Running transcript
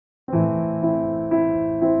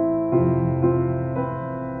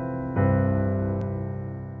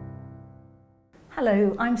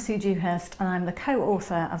Hello, I'm Sue Dewhurst and I'm the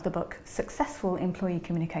co-author of the book Successful Employee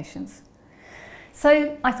Communications.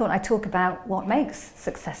 So I thought I'd talk about what makes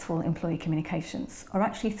successful employee communications, or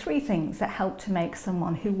actually three things that help to make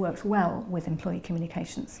someone who works well with employee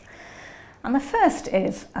communications. And the first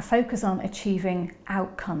is a focus on achieving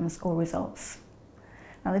outcomes or results.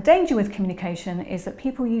 Now, the danger with communication is that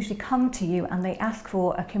people usually come to you and they ask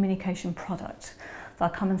for a communication product. They'll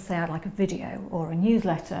come and say, I'd like a video or a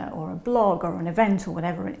newsletter or a blog or an event or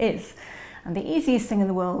whatever it is. And the easiest thing in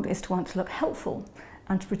the world is to want to look helpful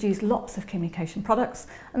and to produce lots of communication products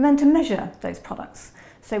and then to measure those products.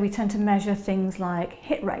 So we tend to measure things like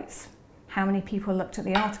hit rates, how many people looked at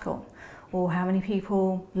the article, or how many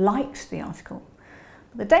people liked the article.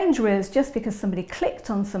 But the danger is just because somebody clicked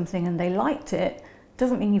on something and they liked it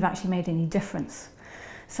doesn't mean you've actually made any difference.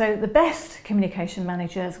 So the best communication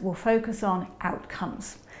managers will focus on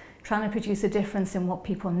outcomes, trying to produce a difference in what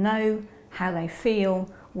people know, how they feel,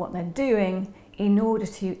 what they're doing, in order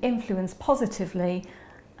to influence positively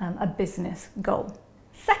a business goal.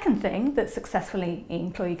 Second thing that successfully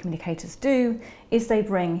employee communicators do is they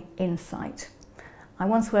bring insight. I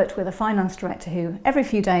once worked with a finance director who every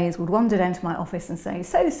few days would wander down to my office and say,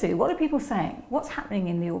 "So Sue, what are people saying? What's happening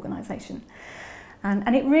in the organisation?"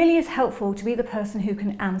 And it really is helpful to be the person who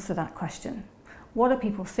can answer that question. What are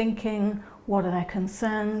people thinking? What are their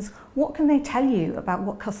concerns? What can they tell you about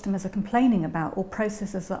what customers are complaining about or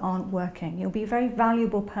processes that aren't working? You'll be a very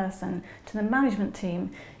valuable person to the management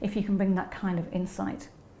team if you can bring that kind of insight.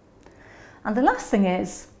 And the last thing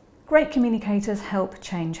is, great communicators help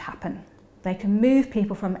change happen. They can move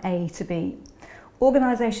people from A to B.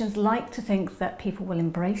 Organisations like to think that people will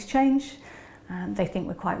embrace change. They think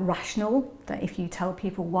we're quite rational, that if you tell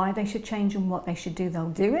people why they should change and what they should do, they'll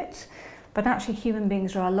do it. But actually human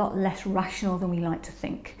beings are a lot less rational than we like to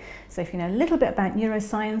think. So if you know a little bit about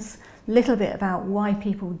neuroscience, a little bit about why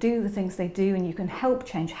people do the things they do, and you can help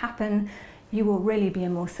change happen, you will really be a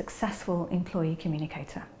more successful employee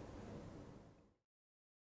communicator.